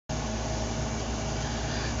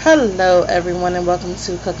Hello, everyone, and welcome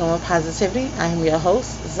to Cooking with Positivity. I am your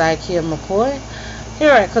host, Zykia McCoy. Here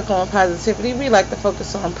at Cooking with Positivity, we like to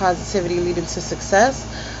focus on positivity leading to success,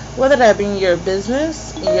 whether that be in your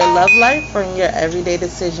business, in your love life, or in your everyday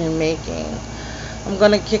decision making. I'm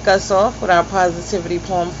going to kick us off with our positivity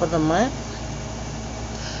poem for the month.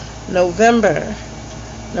 November.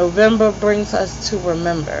 November brings us to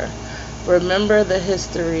remember. Remember the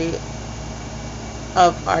history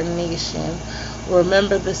of our nation.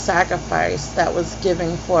 Remember the sacrifice that was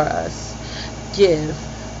given for us. Give.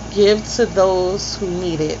 Give to those who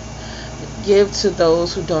need it. Give to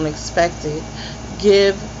those who don't expect it.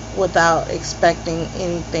 Give without expecting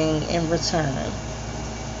anything in return.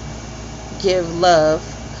 Give love.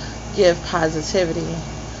 Give positivity.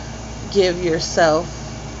 Give yourself.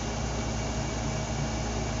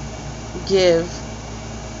 Give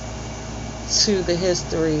to the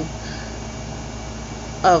history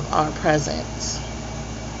of our present.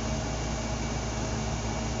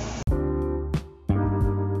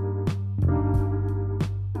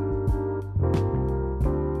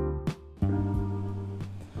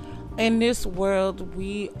 In this world,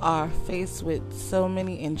 we are faced with so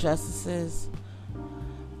many injustices.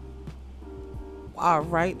 Our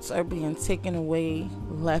rights are being taken away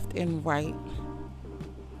left and right.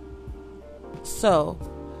 So,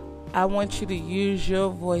 I want you to use your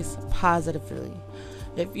voice positively.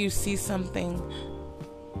 If you see something,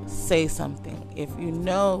 say something. If you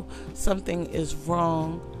know something is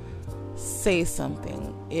wrong, say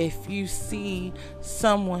something. If you see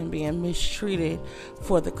someone being mistreated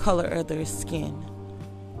for the color of their skin,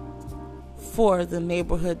 for the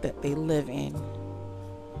neighborhood that they live in,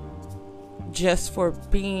 just for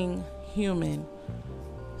being human,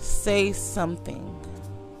 say something.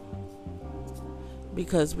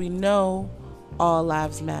 Because we know all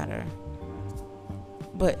lives matter.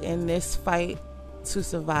 But in this fight to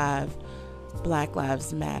survive, Black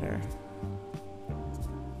Lives Matter.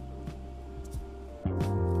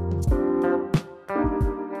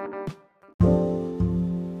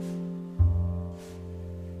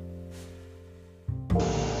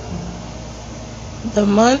 The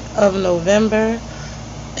month of November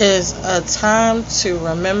is a time to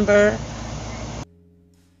remember.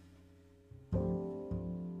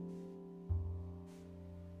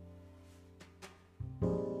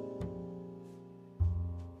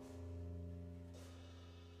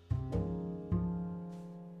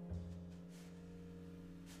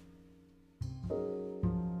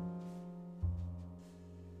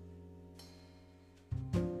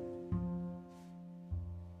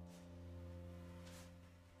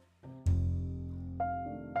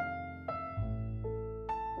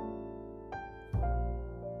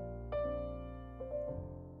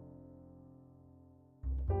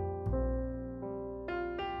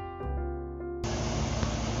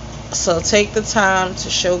 So take the time to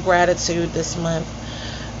show gratitude this month,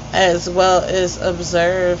 as well as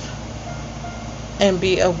observe and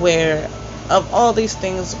be aware of all these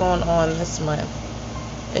things going on this month.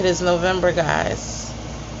 It is November, guys.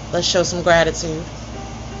 Let's show some gratitude.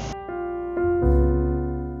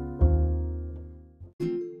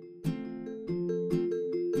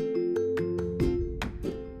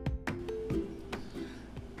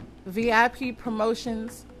 VIP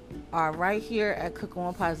promotions are right here at Cooking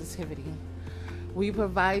with Positivity. We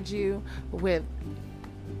provide you with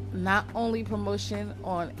not only promotion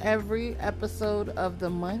on every episode of the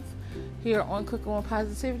month here on Cooking with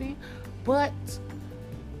Positivity, but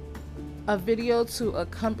a video to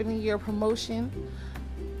accompany your promotion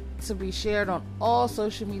to be shared on all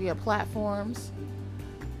social media platforms,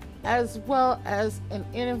 as well as an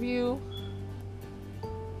interview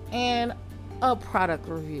and a product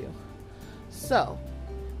review. So,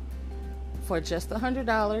 for just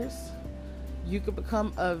 $100, you could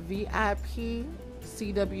become a VIP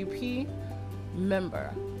CWP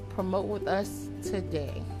member. Promote with us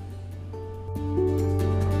today.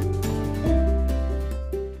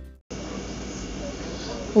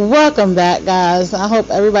 Welcome back, guys. I hope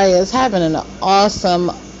everybody is having an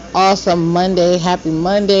awesome Monday. Happy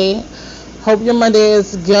Monday. Hope your Monday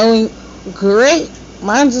is going great.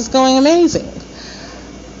 Mine's just going amazing.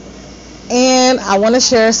 And I want to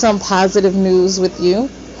share some positive news with you.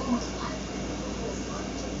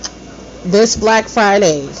 This Black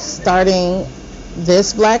Friday, starting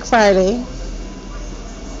this Black Friday,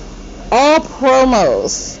 all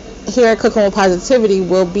promos here at Cooking with Positivity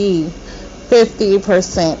will be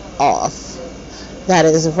 50% off. That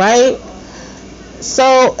is right.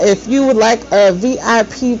 So if you would like a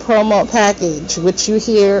VIP promo package, which you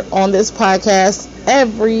hear on this podcast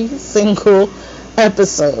every single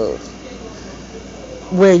episode,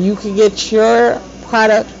 where you can get your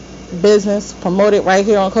product, business, promote it right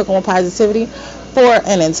here on Cooking with Positivity for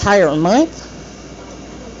an entire month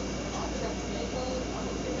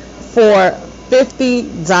for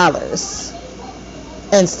 $50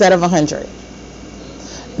 instead of $100.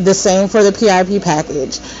 The same for the PIP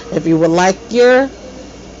package. If you would like your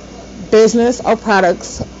business or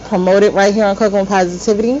products promoted right here on Cooking with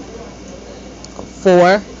Positivity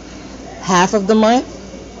for half of the month,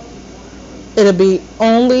 it'll be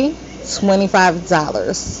only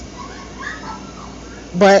 $25.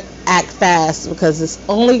 But act fast because it's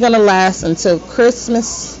only going to last until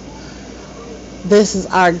Christmas. This is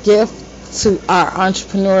our gift to our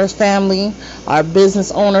entrepreneur family, our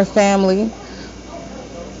business owner family.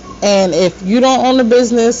 And if you don't own a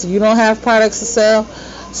business, you don't have products to sell,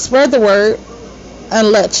 spread the word and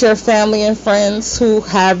let your family and friends who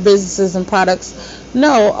have businesses and products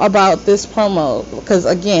know about this promo. Because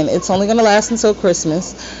again, it's only going to last until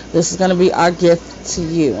Christmas. This is going to be our gift to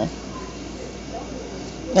you.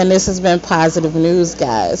 And this has been Positive News,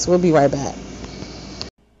 guys. We'll be right back.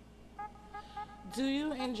 Do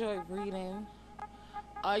you enjoy reading?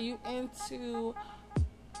 Are you into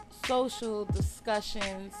social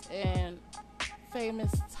discussions and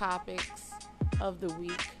famous topics of the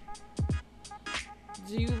week?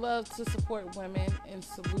 Do you love to support women and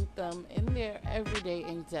salute them in their everyday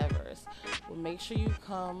endeavors? Well, make sure you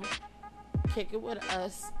come kick it with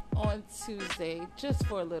us on Tuesday, just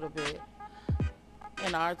for a little bit,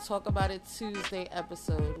 in our Talk About It Tuesday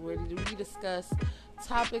episode, where we discuss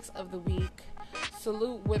topics of the week,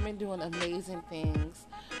 salute women doing amazing things,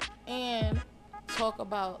 and talk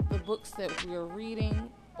about the books that we're reading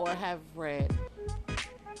or have read.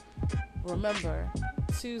 Remember,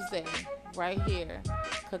 Tuesday, right here,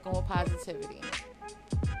 Cooking with Positivity.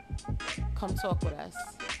 Come talk with us.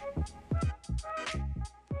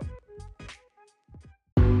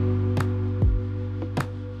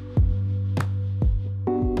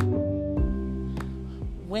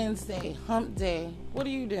 Wednesday, hump day. What are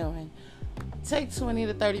you doing? Take 20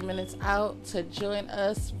 to 30 minutes out to join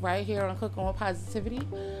us right here on Cooking with Positivity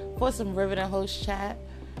for some riveting host chat,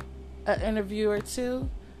 an interview or two,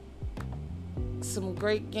 some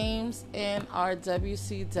great games, and our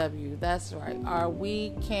WCW. That's right, our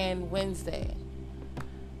We Can Wednesday.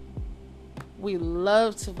 We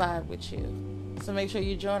love to vibe with you. So make sure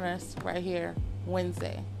you join us right here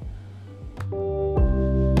Wednesday.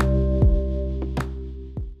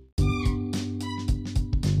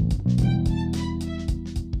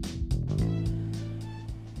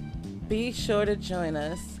 Be sure to join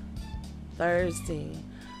us Thursday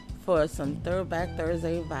for some Throwback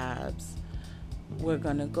Thursday vibes. We're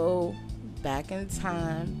going to go back in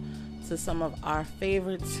time to some of our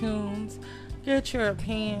favorite tunes, get your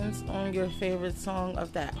opinions on your favorite song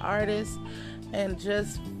of that artist, and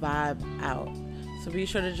just vibe out. So be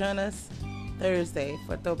sure to join us Thursday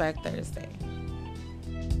for Throwback Thursday.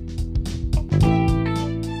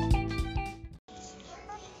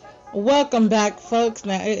 Welcome back, folks.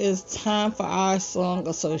 Now it is time for our song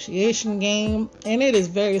association game, and it is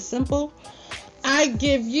very simple. I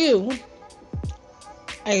give you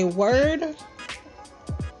a word,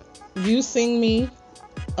 you sing me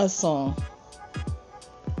a song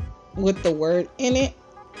with the word in it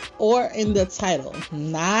or in the title,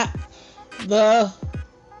 not the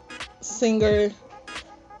singer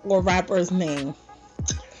or rapper's name.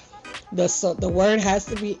 The word has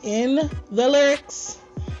to be in the lyrics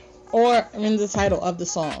or in the title of the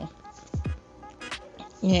song.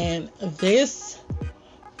 And this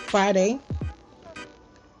Friday,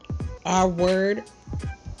 our word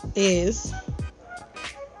is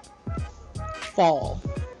fall.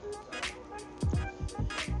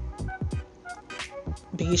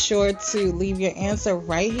 Be sure to leave your answer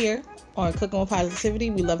right here on Cooking with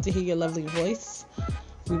Positivity. We love to hear your lovely voice.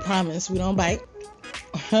 We promise we don't bite.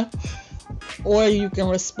 Or you can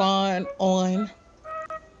respond on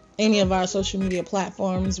any of our social media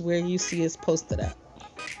platforms where you see us posted up.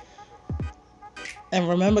 And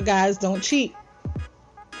remember, guys, don't cheat.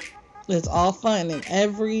 It's all fun, and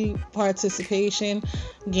every participation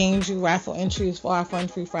gains you raffle entries for our Fun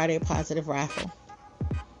Free Friday Positive raffle.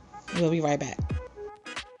 We'll be right back.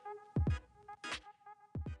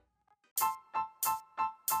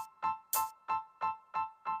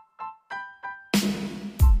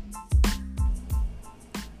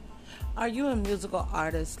 Are you a musical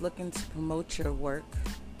artist looking to promote your work?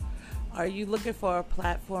 Are you looking for a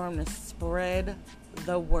platform to spread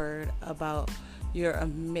the word about your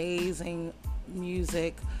amazing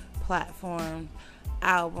music, platform,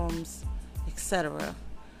 albums, etc.?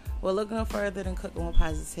 Well, look no further than Cooking with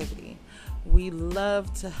Positivity. We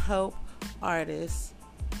love to help artists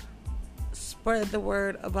spread the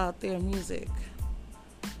word about their music.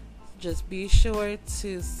 Just be sure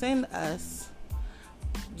to send us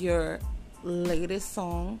your latest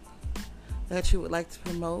song that you would like to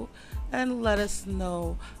promote and let us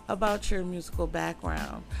know about your musical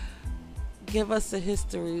background. Give us a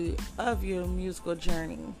history of your musical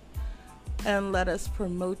journey and let us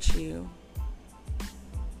promote you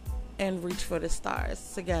and reach for the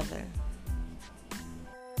stars together.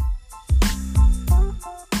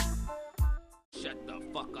 Shut the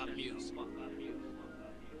fuck up, music.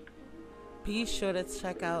 Be sure to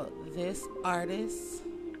check out this artist,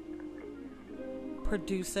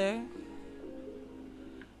 producer,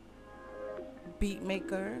 beat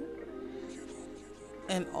maker,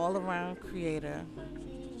 and all-around creator.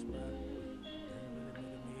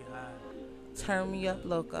 Turn Me Up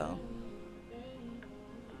Loco.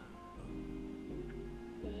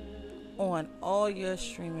 On all your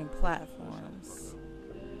streaming platforms.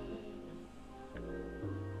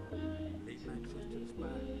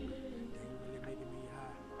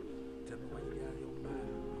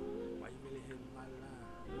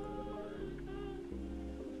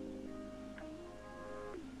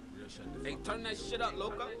 Hey, turn that shit up,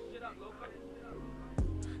 loco.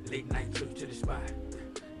 Late night trip to the spot.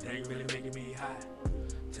 That ain't really making me hot.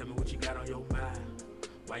 Tell me what you got on your mind.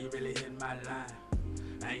 Why you really hitting my line?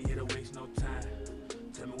 I ain't here to waste no time.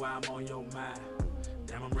 Tell me why I'm on your mind.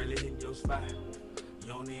 Damn, I'm really hitting your spot. You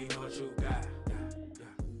don't even know what you got.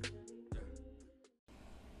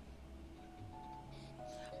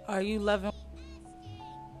 Are you loving?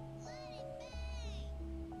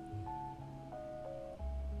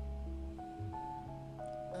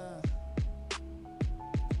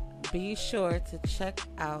 Be sure to check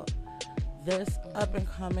out this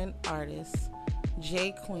up-and-coming artist,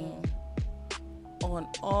 J Queen, on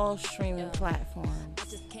all streaming platforms. I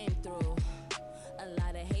just came through. A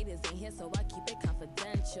lot of haters in here, so I keep it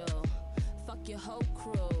confidential. Fuck your whole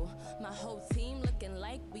crew. My whole team looking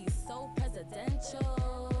like we so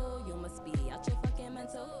presidential. You must be out your fucking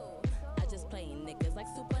mental. I just play niggas like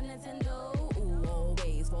Super Nintendo. Ooh,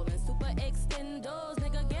 always rolling super extendos.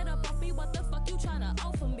 Nigga, get up off me. What the fuck you tryna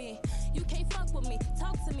offer me? You can't fuck with me.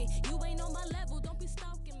 Talk to me. You ain't on my level. Don't be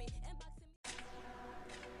stalking me.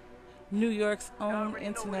 New York's own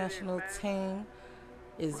International Tang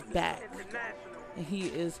is back, and he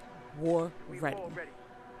is war ready.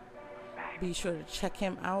 Be sure to check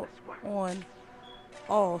him out on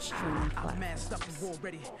all streaming platforms. I'm masked up and war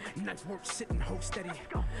ready. Knife work sitting, hold steady.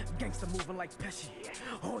 Gangsta moving like Pesci.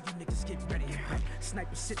 All you niggas get ready.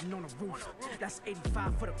 Sniper sitting on the roof. That's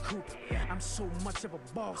 85 for the coupe. I'm so much of a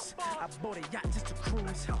boss. I bought a yacht just to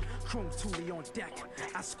cruise. Chrome Thule on deck.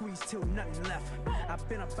 I squeeze till nothing left. I've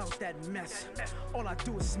been about that mess. All I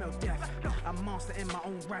do is smell death. I'm a monster in my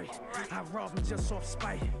own right. I robbed him just off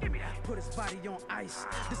spite. Put his body on ice.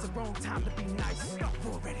 This the wrong time to be nice.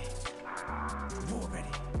 War ready. War ready.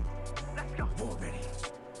 Let's go. War ready.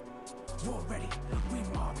 War ready. We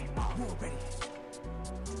mob. War ready.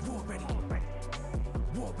 War ready.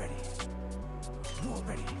 War ready. War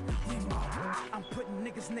ready. We mob. I'm putting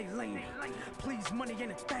niggas in they lane. Please, money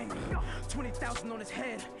ain't a thing. 20,000 on his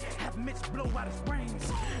head. Have Mitch blow out his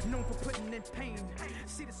brains. Known for putting in pain.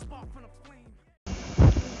 See the spark from the flame.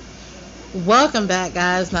 Welcome back,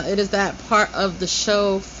 guys. Now it is that part of the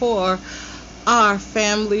show for our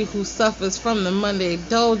family who suffers from the Monday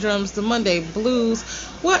doldrums, the Monday blues,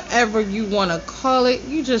 whatever you want to call it.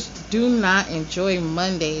 You just do not enjoy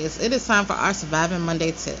Mondays. It is time for our Surviving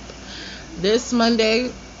Monday tip. This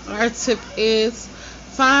Monday, our tip is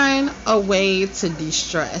find a way to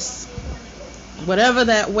de-stress. Whatever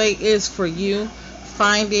that way is for you,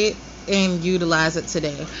 find it and utilize it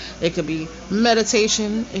today. It could be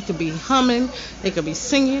meditation, it could be humming, it could be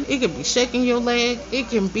singing, it could be shaking your leg, it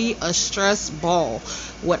can be a stress ball.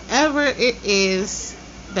 Whatever it is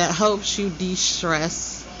that helps you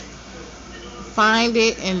de-stress, find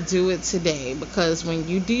it and do it today, because when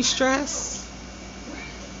you de-stress,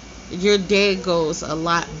 your day goes a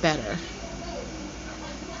lot better.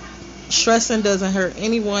 Stressing doesn't hurt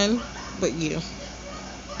anyone but you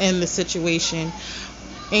and the situation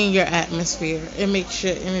in your atmosphere. It makes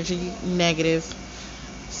your energy negative.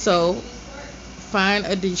 So find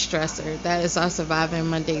a de-stressor. That is our Surviving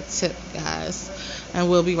Monday tip, guys. And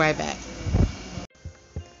we'll be right back.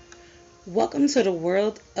 Welcome to the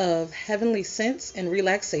world of heavenly scents and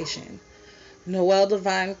relaxation. Noel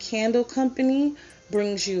Divine Candle Company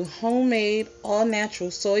brings you homemade,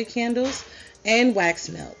 all-natural soy candles and wax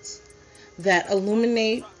melts that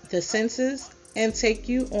illuminate the senses and take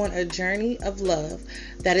you on a journey of love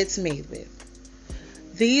that it's made with.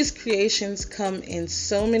 These creations come in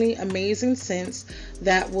so many amazing scents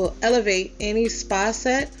that will elevate any spa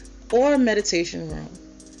set or meditation room.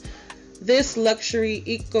 This luxury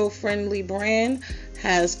eco-friendly brand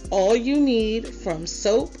has all you need from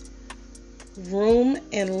soap, room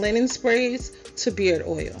and linen sprays to beard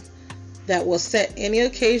oil that will set any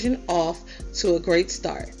occasion off to a great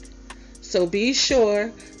start. So be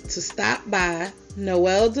sure to stop by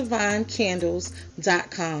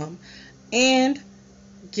noelledevinecandles.com and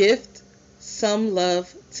gift some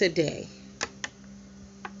love today.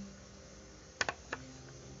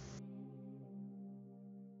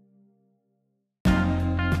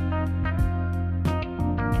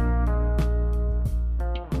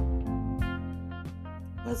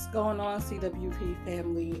 What's going on, CWP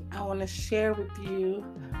family? I want to share with you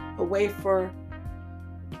a way for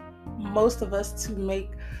most of us to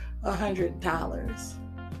make $100.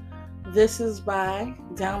 This is by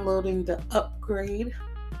downloading the Upgrade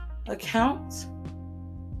account.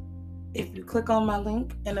 If you click on my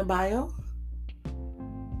link in the bio,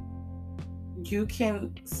 you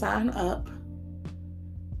can sign up,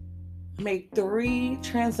 make 3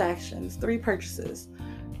 transactions, 3 purchases.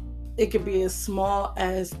 It could be as small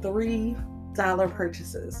as $3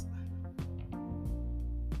 purchases.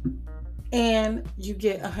 And you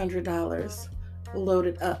get $100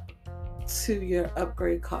 loaded up to your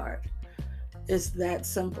upgrade card. It's that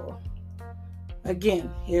simple. Again,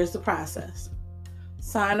 here's the process.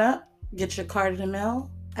 Sign up, get your card in the mail,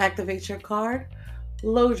 activate your card,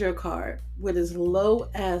 load your card with as low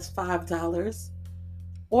as $5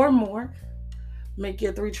 or more. Make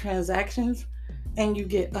your 3 transactions and you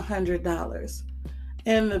get $100.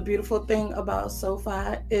 And the beautiful thing about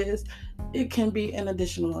SoFi is it can be an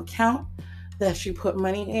additional account that you put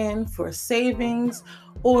money in for savings,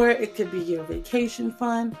 or it could be your vacation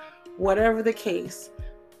fund, whatever the case.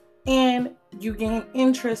 And you gain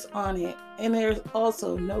interest on it. And there's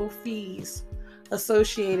also no fees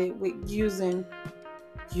associated with using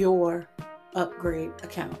your upgrade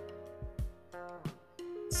account.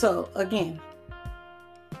 So again,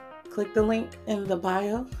 click the link in the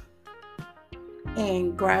bio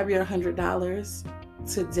and grab your $100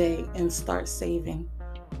 today and start saving.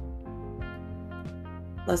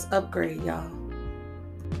 Let's upgrade, y'all.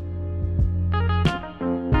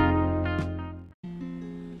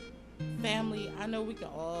 Family, I know we can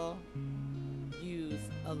all use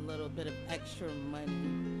a little bit of extra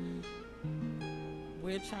money.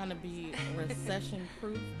 We're trying to be recession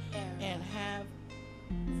proof and have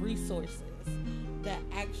resources that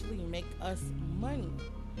actually make us money.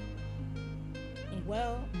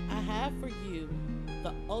 Well, I have for you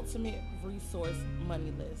the ultimate resource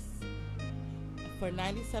money list. For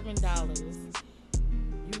 $97,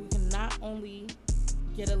 you can not only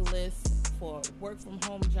get a list for work from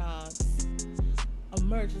home jobs,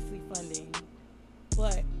 emergency funding,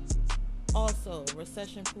 but also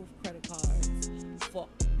recession proof credit cards for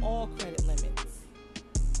all credit limits.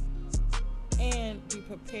 And be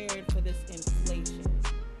prepared for this inflation.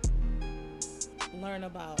 Learn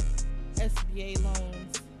about SBA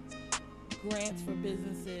loans, grants for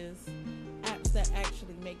businesses, apps that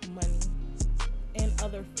actually make money, and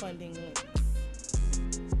other funding links.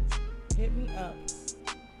 Hit me up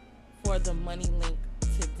for the money link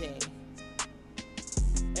today.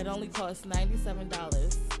 It only costs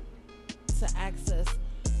 $97 to access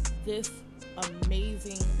this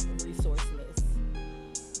amazing resource list.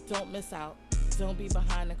 Don't miss out. Don't be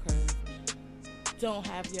behind the curve. Don't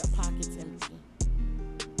have your pockets empty.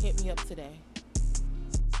 Hit me up today.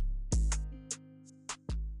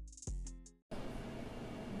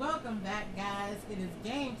 Welcome back, guys. It is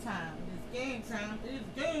game time. It is game time. It is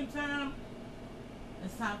game time.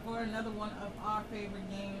 It's time for another one of our favorite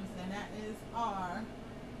games, and that is our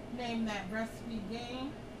Name That Recipe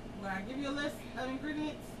game, where I give you a list of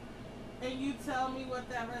ingredients, and you tell me what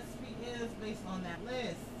that recipe is based on that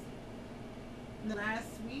list.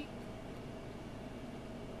 Last week,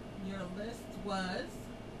 your list was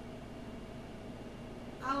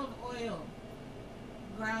olive oil,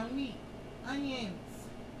 ground meat, onions,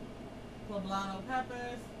 poblano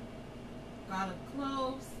peppers, garlic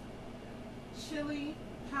cloves, chili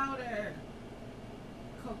powder,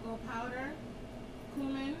 cocoa powder,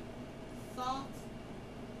 cumin, salt,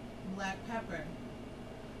 black pepper.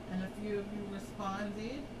 And a few of you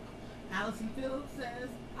responded. Allison Phillips says,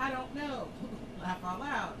 I don't know. Laugh out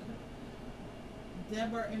loud.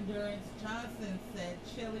 Deborah Endurance Johnson said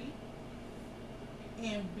chili.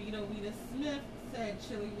 And Vita Wita Smith said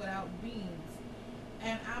chili without beans.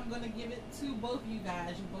 And I'm going to give it to both you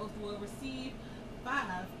guys. You both will receive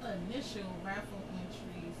 5 initial raffle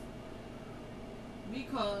entries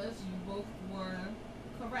because you both were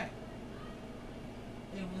correct.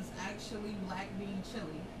 It was actually black bean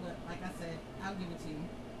chili, but like I said, I'll give it to you.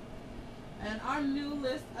 And our new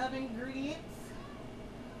list of ingredients: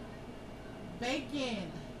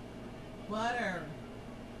 bacon, butter,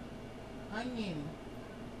 onion,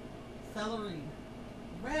 celery,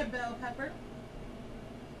 red bell pepper,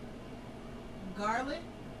 garlic,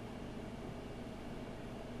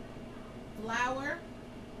 flour,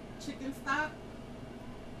 chicken stock,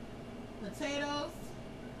 potatoes,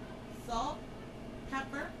 salt,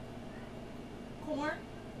 pepper, corn,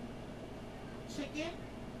 chicken,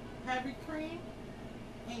 heavy cream,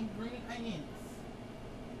 and green onions.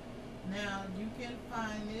 Now you can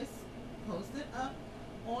find this posted up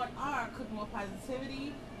on our Cooking with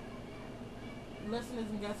Positivity Listeners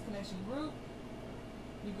and Guest Connection group.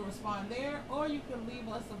 You can respond there, or you can leave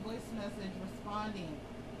us a voice message responding.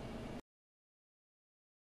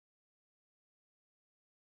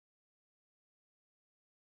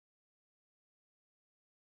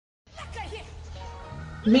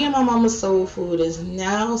 Me and My Mama's Soul Food is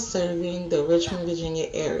now serving the Richmond, Virginia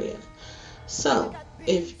area. So,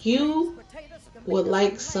 if you would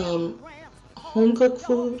like some home cooked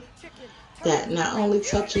food that not only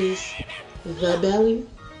touches the belly,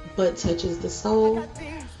 but touches the soul,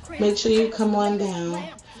 make sure you come on down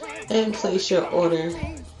and place your order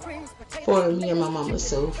for Me and My Mama's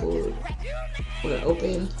Soul Food. We're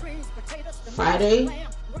open Friday,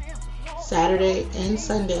 Saturday, and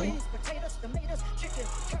Sunday,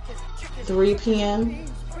 3 p.m.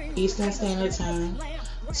 Eastern Standard Time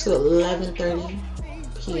to 11:30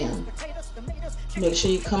 p.m. Make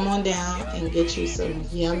sure you come on down and get you some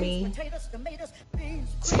yummy,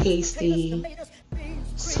 tasty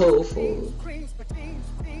soul food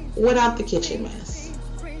without the kitchen mess.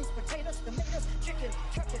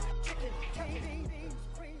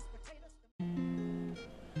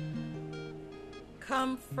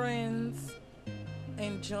 Come, friends,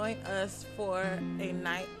 and join us for a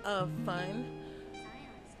night of fun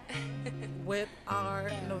with our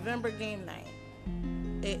November game night.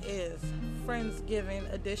 It is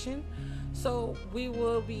Friendsgiving edition, so we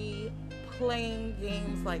will be playing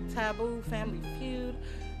games like Taboo, Family Feud,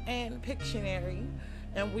 and Pictionary,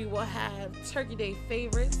 and we will have Turkey Day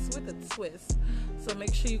favorites with a twist. So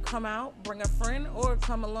make sure you come out, bring a friend, or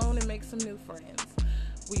come alone and make some new friends.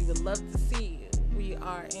 We would love to see you. We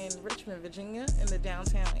are in Richmond, Virginia, in the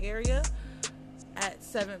downtown area at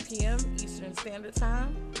 7 p.m. Eastern Standard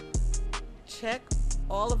Time. Check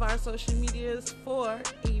all of our social medias for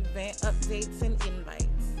event updates and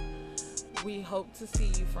invites. We hope to see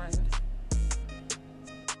you, friend.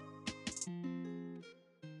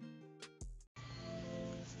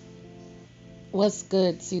 What's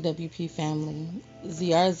good, CWP family?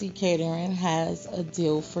 ZRZ Catering has a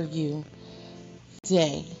deal for you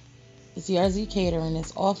today. ZRZ Catering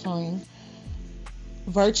is offering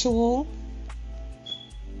virtual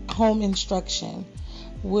home instruction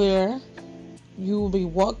where you will be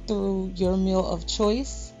walked through your meal of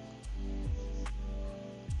choice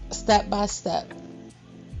step by step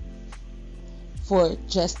for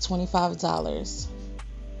just $25.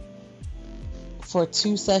 For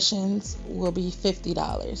 2 sessions will be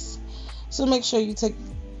 $50. So make sure you take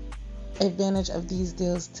advantage of these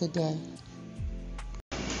deals today.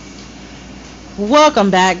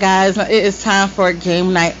 Welcome back, guys. It is time for a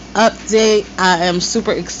game night update. I am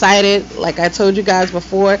super excited. Like I told you guys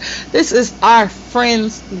before, this is our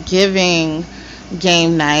Friendsgiving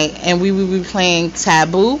game night, and we will be playing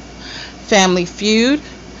Taboo, Family Feud,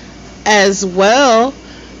 as well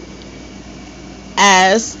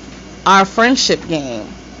as our friendship game.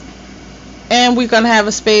 And we're going to have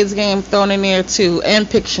a spades game thrown in there too, and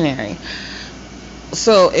Pictionary.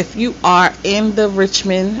 So if you are in the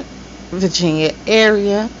Richmond, Virginia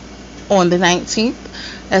area on the 19th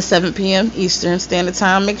at 7 p.m. Eastern Standard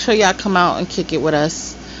Time, make sure y'all come out and kick it with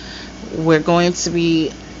us. We're going to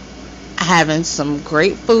be having some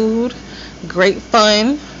great food, great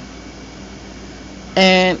fun,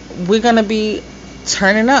 and we're going to be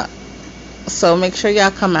turning up. So make sure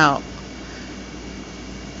y'all come out,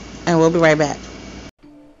 and we'll be right back.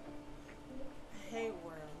 Hey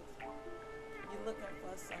world, you looking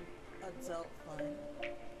for some adult fun?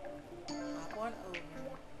 Hop on over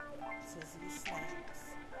to Z Snacks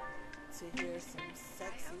to hear some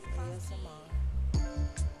sexy ASMR,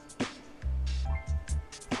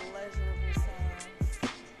 pleasurable sounds,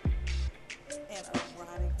 and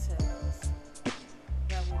erotic tales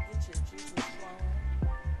that will get your juices flowing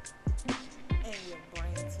and your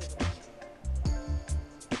brain tingling.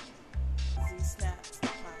 Z Snaps, the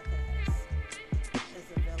podcast, is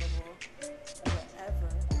available wherever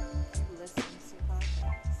you listen to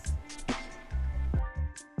podcasts.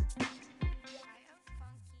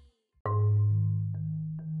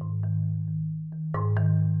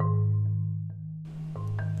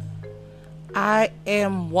 I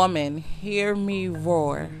am woman, hear me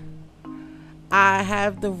roar. I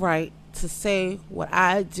have the right to say what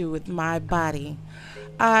I do with my body.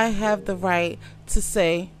 I have the right to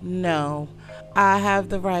say no. I have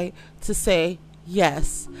the right to say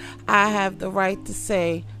yes. I have the right to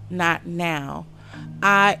say not now.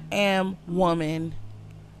 I am woman.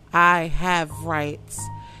 I have rights.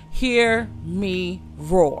 Hear me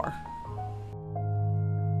roar.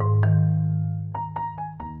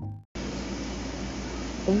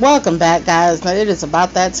 Welcome back, guys. Now it is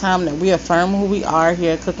about that time that we affirm who we are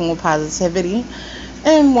here at Cooking with Positivity.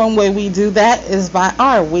 And one way we do that is by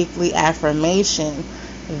our weekly affirmation.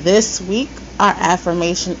 This week, our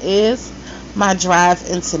affirmation is, my drive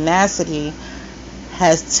and tenacity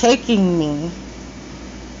has taken me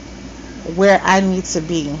where I need to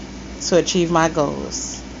be to achieve my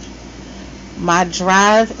goals. My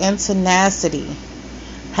drive and tenacity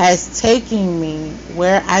has taken me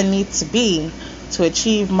where I need to be to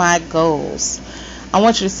achieve my goals. I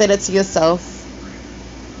want you to say that to yourself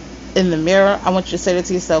in the mirror. I want you to say that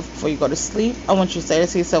to yourself before you go to sleep. I want you to say that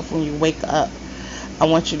to yourself when you wake up. I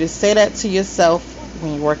want you to say that to yourself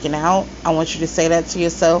when you're working out. I want you to say that to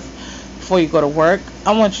yourself before you go to work.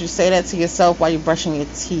 I want you to say that to yourself while you're brushing your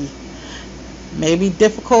teeth. May be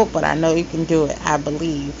difficult, but I know you can do it. I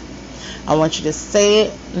believe. I want you to say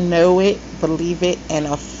it, know it, believe it, and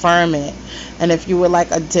affirm it. And if you would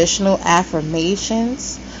like additional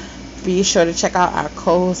affirmations, be sure to check out our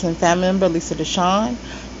co-host and family member, Lisa Deshawn,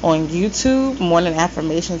 on YouTube, Morning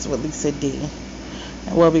Affirmations with Lisa D.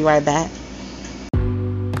 And we'll be right back.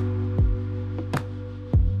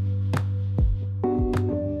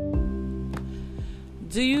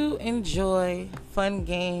 Do you enjoy fun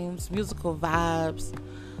games, musical vibes,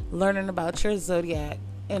 learning about your zodiac,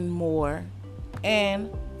 and more, and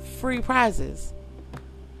free prizes?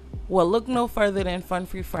 Well, look no further than Fun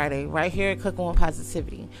Free Friday right here at Cooking with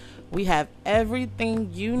Positivity. We have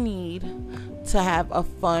everything you need to have a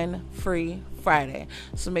fun free Friday.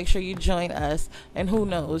 So make sure you join us, and who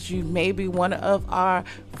knows, you may be one of our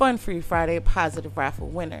Fun Free Friday positive raffle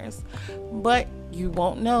winners. But you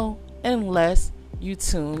won't know unless you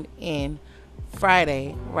tune in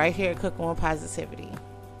Friday right here at Cooking with Positivity.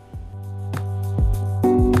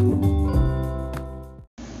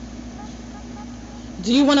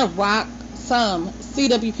 Do you want to rock some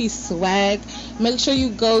CWP swag? Make sure you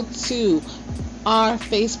go to our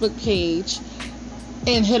Facebook page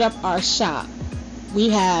and hit up our shop. We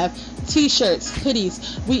have t-shirts,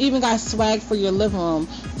 hoodies. We even got swag for your living room,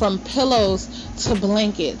 from pillows to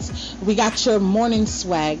blankets. We got your morning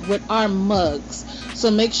swag with our mugs. So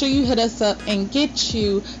make sure you hit us up and get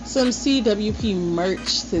you some CWP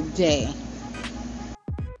merch today.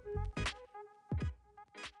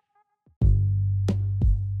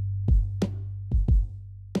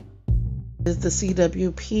 Is the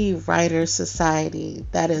CWP Writers Society.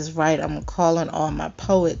 That is right. I'm calling all my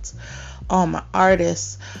poets, all my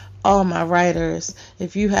artists, all my writers.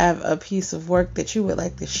 If you have a piece of work that you would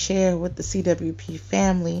like to share with the CWP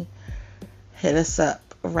family, hit us up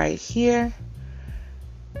right here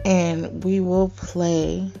and we will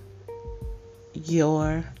play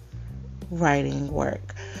your writing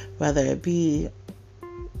work, whether it be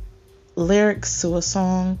lyrics to a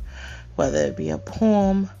song, whether it be a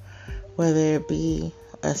poem, whether it be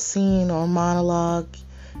a scene or monologue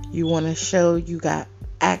you want to show you got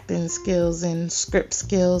acting skills and script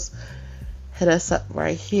skills, hit us up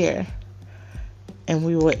right here and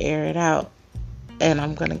we will air it out. And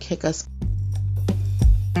I'm going to kick us.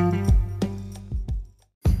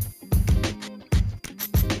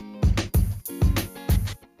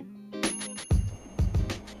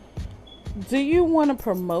 Do you want to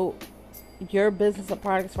promote your business or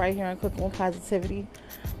products right here on Cooking with Positivity,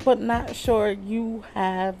 but not sure you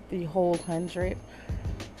have the whole 100?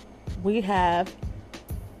 We have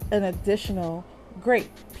an additional great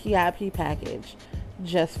PIP package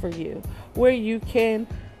just for you, where you can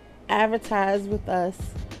advertise with us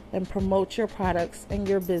and promote your products and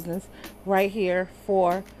your business right here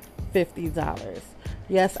for $50.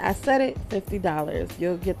 Yes, I said it, $50.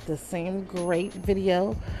 You'll get the same great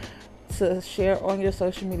video to share on your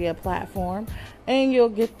social media platform, and you'll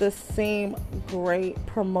get the same great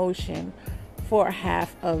promotion for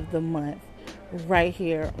half of the month right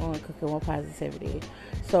here on Cooking with Positivity.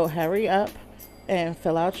 So hurry up and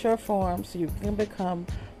fill out your form so you can become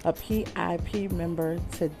a PIP member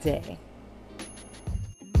today.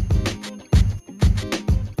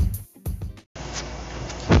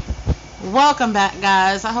 Welcome back,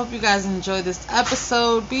 guys. I hope you guys enjoyed this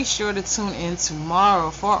episode. Be sure to tune in tomorrow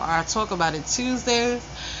for our Talk About It Tuesdays.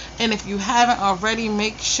 And if you haven't already,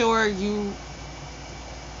 make sure you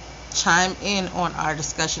chime in on our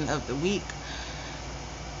discussion of the week.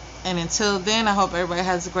 And until then, I hope everybody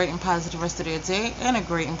has a great and positive rest of their day and a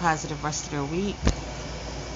great and positive rest of their week.